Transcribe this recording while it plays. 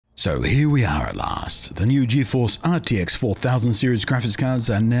So here we are at last. The new GeForce RTX 4000 series graphics cards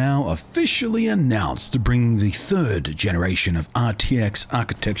are now officially announced, bringing the third generation of RTX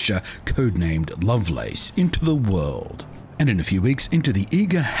architecture, codenamed Lovelace, into the world. And in a few weeks, into the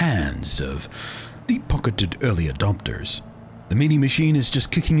eager hands of deep-pocketed early adopters. The mini machine is just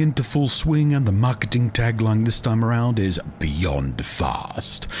kicking into full swing, and the marketing tagline this time around is beyond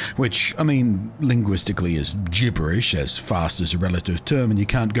fast, which, I mean, linguistically is gibberish, as fast is a relative term and you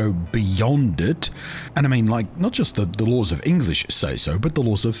can't go beyond it. And I mean, like, not just the laws of English say so, but the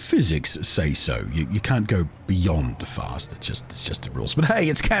laws of physics say so. You can't go beyond fast. It's just the rules. But hey,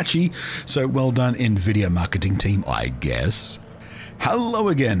 it's catchy, so well done, Nvidia marketing team, I guess. Hello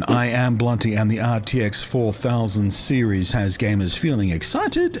again, I am Blunty, and the RTX 4000 series has gamers feeling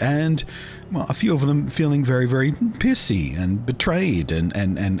excited and, well, a few of them feeling very, very pissy and betrayed and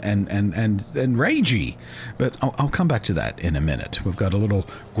ragey. But I'll come back to that in a minute. We've got a little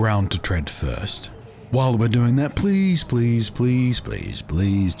ground to tread first. While we're doing that, please, please, please, please,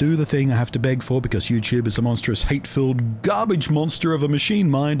 please do the thing I have to beg for, because YouTube is a monstrous, hate-filled garbage monster of a machine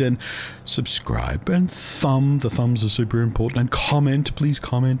mind, and subscribe and thumb. The thumbs are super important. And comment, please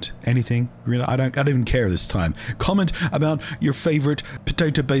comment anything. Really, I don't even care this time. Comment about your favorite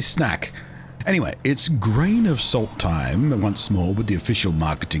potato-based snack. Anyway, it's grain of salt time once more with the official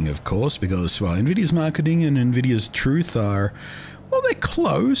marketing, of course, because, well, Nvidia's marketing and Nvidia's truth are, well, they're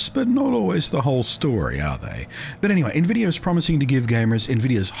close, but not always the whole story, are they? But anyway, Nvidia is promising to give gamers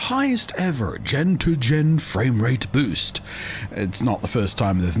Nvidia's highest ever gen-to-gen frame rate boost. It's not the first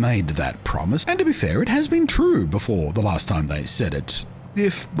time they've made that promise, and to be fair, it has been true before the last time they said it.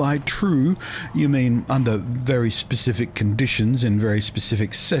 If by true you mean under very specific conditions in very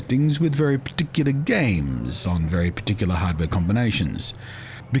specific settings with very particular games on very particular hardware combinations.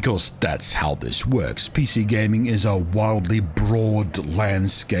 Because that's how this works. PC gaming is a wildly broad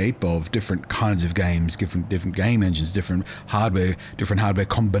landscape of different kinds of games, different game engines, different hardware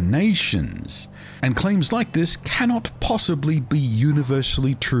combinations. And claims like this cannot possibly be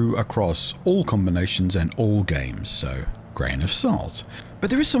universally true across all combinations and all games, so grain of salt. But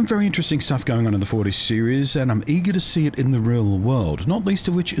there is some very interesting stuff going on in the 40 series, and I'm eager to see it in the real world, not least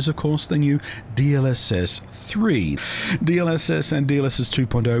of which is, of course, the new DLSS 3. DLSS and DLSS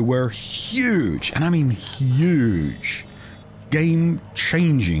 2.0 were huge, and I mean huge.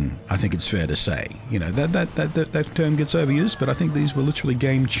 Game-changing, I think it's fair to say. You know, that term gets overused, but I think these were literally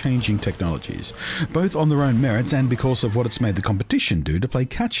game-changing technologies, both on their own merits and because of what it's made the competition do to play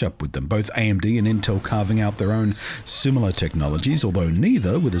catch-up with them, both AMD and Intel carving out their own similar technologies, although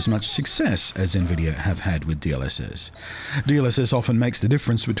neither with as much success as Nvidia have had with DLSS. DLSS often makes the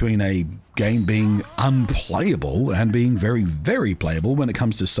difference between a game being unplayable and being very, very playable when it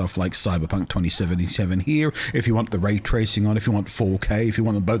comes to stuff like Cyberpunk 2077 here, if you want the ray tracing on, if you want 4K, if you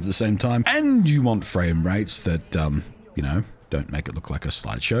want them both at the same time, and you want frame rates that, you know, don't make it look like a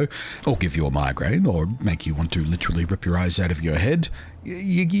slideshow, or give you a migraine, or make you want to literally rip your eyes out of your head.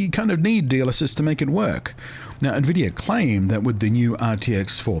 You kind of need DLSS to make it work. Now, Nvidia claimed that with the new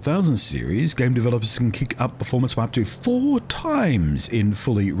RTX 4000 series, game developers can kick up performance by up to 4 times in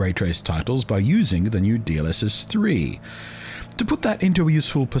fully ray-traced titles by using the new DLSS 3. To put that into a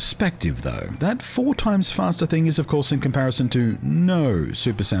useful perspective, though, that 4 times faster thing is, of course, in comparison to no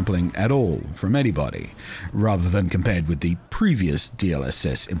super sampling at all from anybody, rather than compared with the previous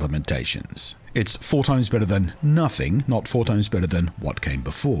DLSS implementations. It's 4 times better than nothing, not 4 times better than what came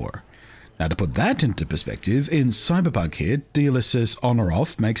before. Now, to put that into perspective, in Cyberpunk here, DLSS on or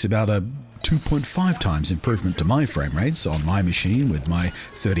off makes about a 2.5 times improvement to my frame rates on my machine with my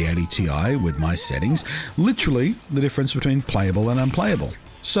 3080 Ti with my settings, literally the difference between playable and unplayable.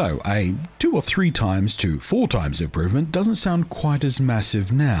 So a 2 or 3 times to 4 times improvement doesn't sound quite as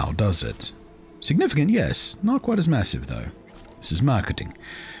massive now, does it? Significant, yes, not quite as massive though. This is marketing.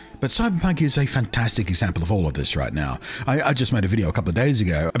 But Cyberpunk is a fantastic example of all of this right now. I just made a video a couple of days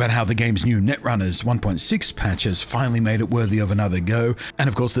ago about how the game's new Netrunner's 1.6 patch has finally made it worthy of another go. And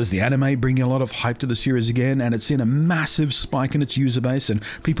of course, there's the anime bringing a lot of hype to the series again, and it's seen a massive spike in its user base, and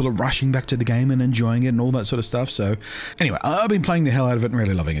people are rushing back to the game and enjoying it and all that sort of stuff. So anyway, I've been playing the hell out of it and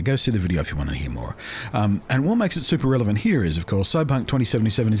really loving it. Go see the video if you want to hear more. And what makes it super relevant here is, of course, Cyberpunk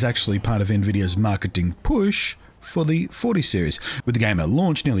 2077 is actually part of Nvidia's marketing push for the 40 series, with the game at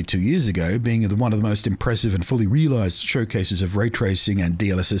launch nearly 2 years ago being one of the most impressive and fully realized showcases of ray tracing and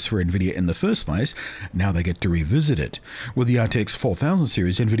DLSS for Nvidia in the first place. Now they get to revisit it. With the RTX 4000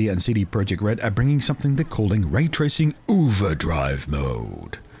 series, Nvidia and CD Projekt Red are bringing something they're calling ray tracing overdrive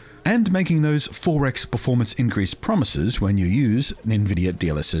mode, and making those 4x performance increase promises when you use Nvidia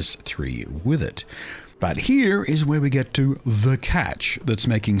DLSS 3 with it. But here is where we get to the catch that's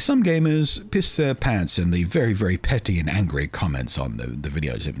making some gamers piss their pants in the very, very petty and angry comments on the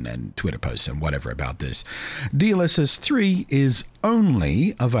videos and Twitter posts and whatever about this. DLSS 3 is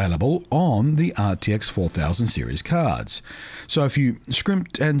only available on the RTX 4000 series cards. So if you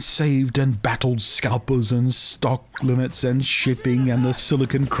scrimped and saved and battled scalpers and stock limits and shipping and the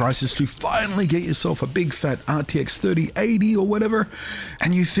silicon crisis to finally get yourself a big fat RTX 3080 or whatever,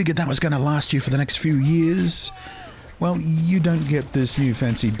 and you figured that was going to last you for the next few years, well, you don't get this new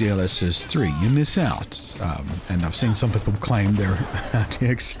fancy DLSS 3. You miss out. And I've seen some people claim their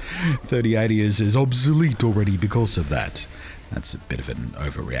RTX 3080 is obsolete already because of that. That's a bit of an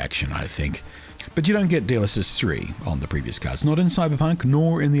overreaction, I think. But you don't get DLSS 3 on the previous cards, not in Cyberpunk,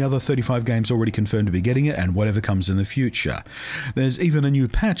 nor in the other 35 games already confirmed to be getting it, and whatever comes in the future. There's even a new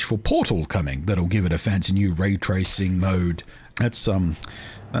patch for Portal coming that'll give it a fancy new ray tracing mode. That's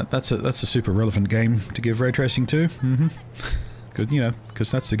a super relevant game to give ray tracing to. Because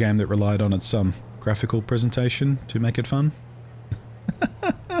that's the game that relied on its graphical presentation to make it fun.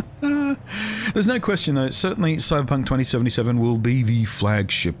 There's no question, though, certainly Cyberpunk 2077 will be the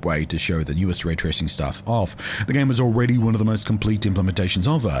flagship way to show the newest ray tracing stuff off. The game is already one of the most complete implementations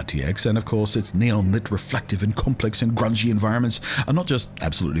of RTX, and of course its neon-lit, reflective and complex and grungy environments are not just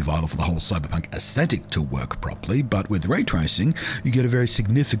absolutely vital for the whole Cyberpunk aesthetic to work properly, but with ray tracing, you get a very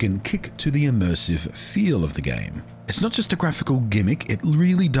significant kick to the immersive feel of the game. It's not just a graphical gimmick, it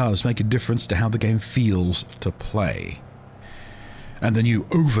really does make a difference to how the game feels to play. And the new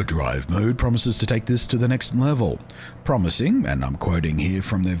Overdrive mode promises to take this to the next level, promising, and I'm quoting here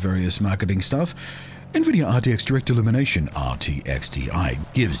from their various marketing stuff, Nvidia RTX Direct Illumination (RTX-TI)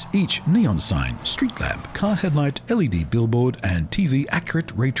 gives each neon sign, street lamp, car headlight, LED billboard, and TV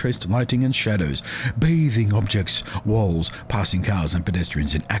accurate ray-traced lighting and shadows, bathing objects, walls, passing cars and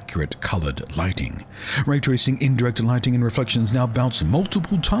pedestrians in accurate colored lighting. Ray tracing indirect lighting and reflections now bounce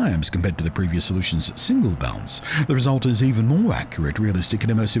multiple times compared to the previous solution's single bounce. The result is even more accurate, realistic,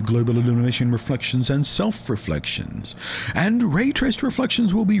 and immersive global illumination reflections and self-reflections. And ray-traced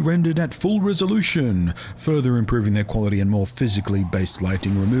reflections will be rendered at full resolution. Further improving their quality, and more physically based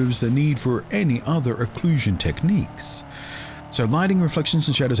lighting removes the need for any other occlusion techniques. So lighting, reflections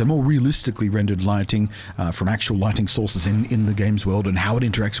and shadows, and more realistically rendered lighting from actual lighting sources in the game's world, and how it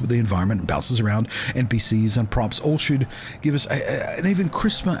interacts with the environment and bounces around NPCs and props, all should give us an even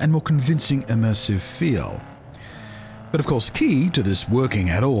crisper and more convincing immersive feel. But of course, key to this working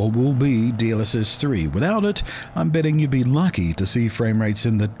at all will be DLSS 3. Without it, I'm betting you'd be lucky to see frame rates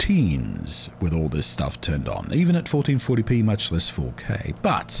in the teens with all this stuff turned on, even at 1440p, much less 4K.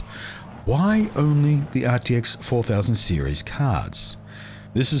 But why only the RTX 4000 series cards?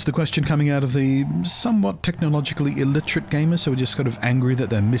 This is the question coming out of the somewhat technologically illiterate gamers who are just kind of angry that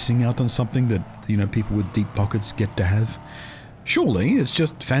they're missing out on something that, people with deep pockets get to have. Surely it's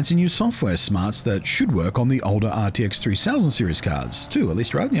just fancy new software smarts that should work on the older RTX 3000 series cards too, at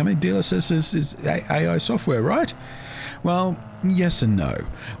least, right? I mean, DLSS is AI software, right? Well, yes and no.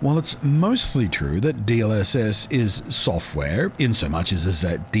 While it's mostly true that DLSS is software, in so much as it's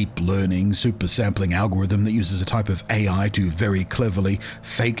a deep learning super sampling algorithm that uses a type of AI to very cleverly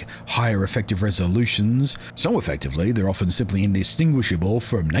fake higher effective resolutions, so effectively they're often simply indistinguishable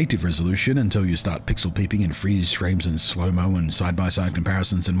from native resolution until you start pixel peeping and freeze frames and slow-mo and side-by-side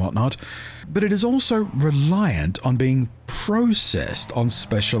comparisons and whatnot. But it is also reliant on being processed on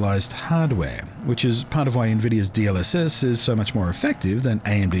specialized hardware, which is part of why Nvidia's DLSS is so much more effective than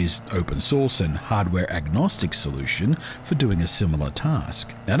AMD's open source and hardware agnostic solution for doing a similar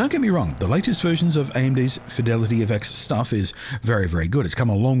task. Now don't get me wrong, the latest versions of AMD's Fidelity FX stuff is very, very good. It's come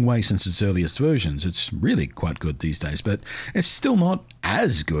a long way since its earliest versions. It's really quite good these days, but it's still not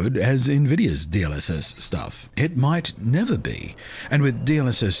as good as Nvidia's DLSS stuff. It might never be. And with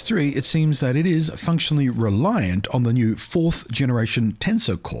DLSS 3, it seems that it is functionally reliant on the new 4th generation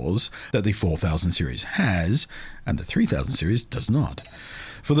tensor cores that the 4000 series has, and the 3000 series does not.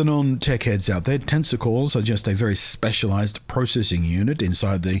 For the non-tech heads out there, tensor cores are just a very specialized processing unit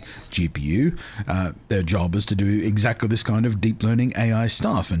inside the GPU. Their job is to do exactly this kind of deep learning AI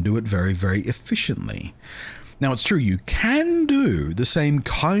stuff and do it very, very efficiently. Now, it's true, you can do the same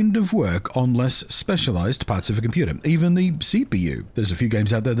kind of work on less specialized parts of a computer, even the CPU. There's a few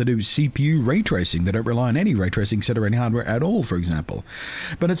games out there that do CPU ray tracing. They don't rely on any ray tracing set or any hardware at all, for example.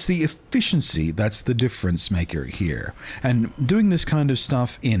 But it's the efficiency that's the difference maker here. And doing this kind of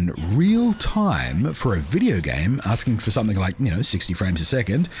stuff in real time for a video game, asking for something like, 60 frames a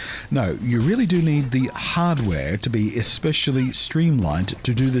second, no, you really do need the hardware to be especially streamlined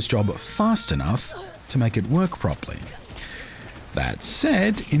to do this job fast enough to make it work properly. That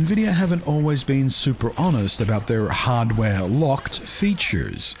said, Nvidia haven't always been super honest about their hardware-locked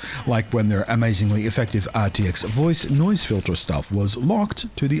features, like when their amazingly effective RTX voice noise filter stuff was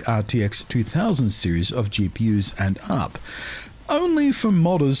locked to the RTX 2000 series of GPUs and up, only for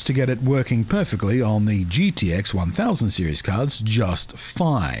modders to get it working perfectly on the GTX 1000 series cards just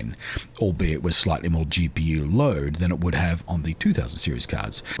fine, albeit with slightly more GPU load than it would have on the 2000 series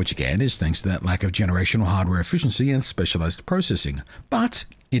cards, which again is thanks to that lack of generational hardware efficiency and specialized processing. But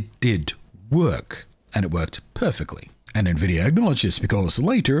it did work, and it worked perfectly. And Nvidia acknowledged this because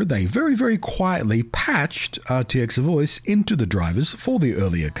later they very quietly patched RTX voice into the drivers for the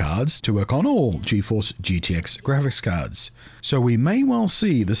earlier cards to work on all GeForce GTX graphics cards. So we may well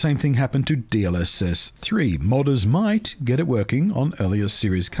see the same thing happen to DLSS 3. Modders might get it working on earlier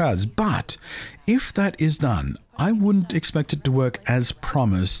series cards, but if that is done, I wouldn't expect it to work as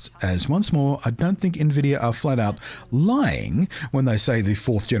promised, as once more, I don't think Nvidia are flat out lying when they say the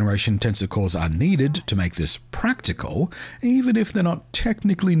 4th generation tensor cores are needed to make this practical, even if they're not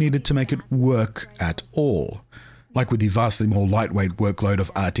technically needed to make it work at all. Like with the vastly more lightweight workload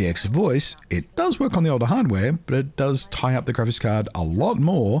of RTX voice, it does work on the older hardware, but it does tie up the graphics card a lot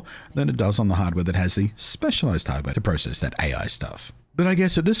more than it does on the hardware that has the specialized hardware to process that AI stuff. But I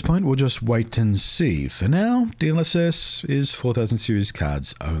guess at this point, we'll just wait and see. For now, DLSS is 4000 series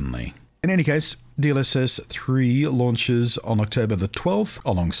cards only. In any case, DLSS 3 launches on October the 12th,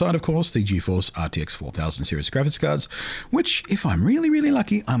 alongside, of course, the GeForce RTX 4000 series graphics cards, which, if I'm really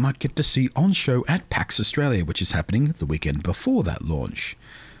lucky, I might get to see on show at PAX Australia, which is happening the weekend before that launch.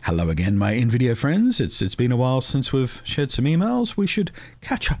 Hello again, my Nvidia friends. It's been a while since we've shared some emails. We should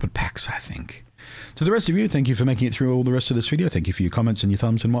catch up at PAX, I think. To the rest of you, thank you for making it through all the rest of this video. Thank you for your comments and your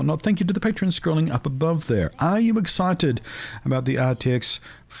thumbs and whatnot. Thank you to the patrons scrolling up above there. Are you excited about the RTX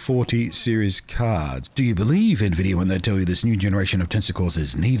 40 series cards? Do you believe Nvidia when they tell you this new generation of tensor cores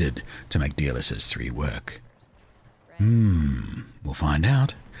is needed to make DLSS 3 work? We'll find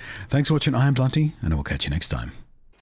out. Thanks for watching. I am Blunty, and I will catch you next time.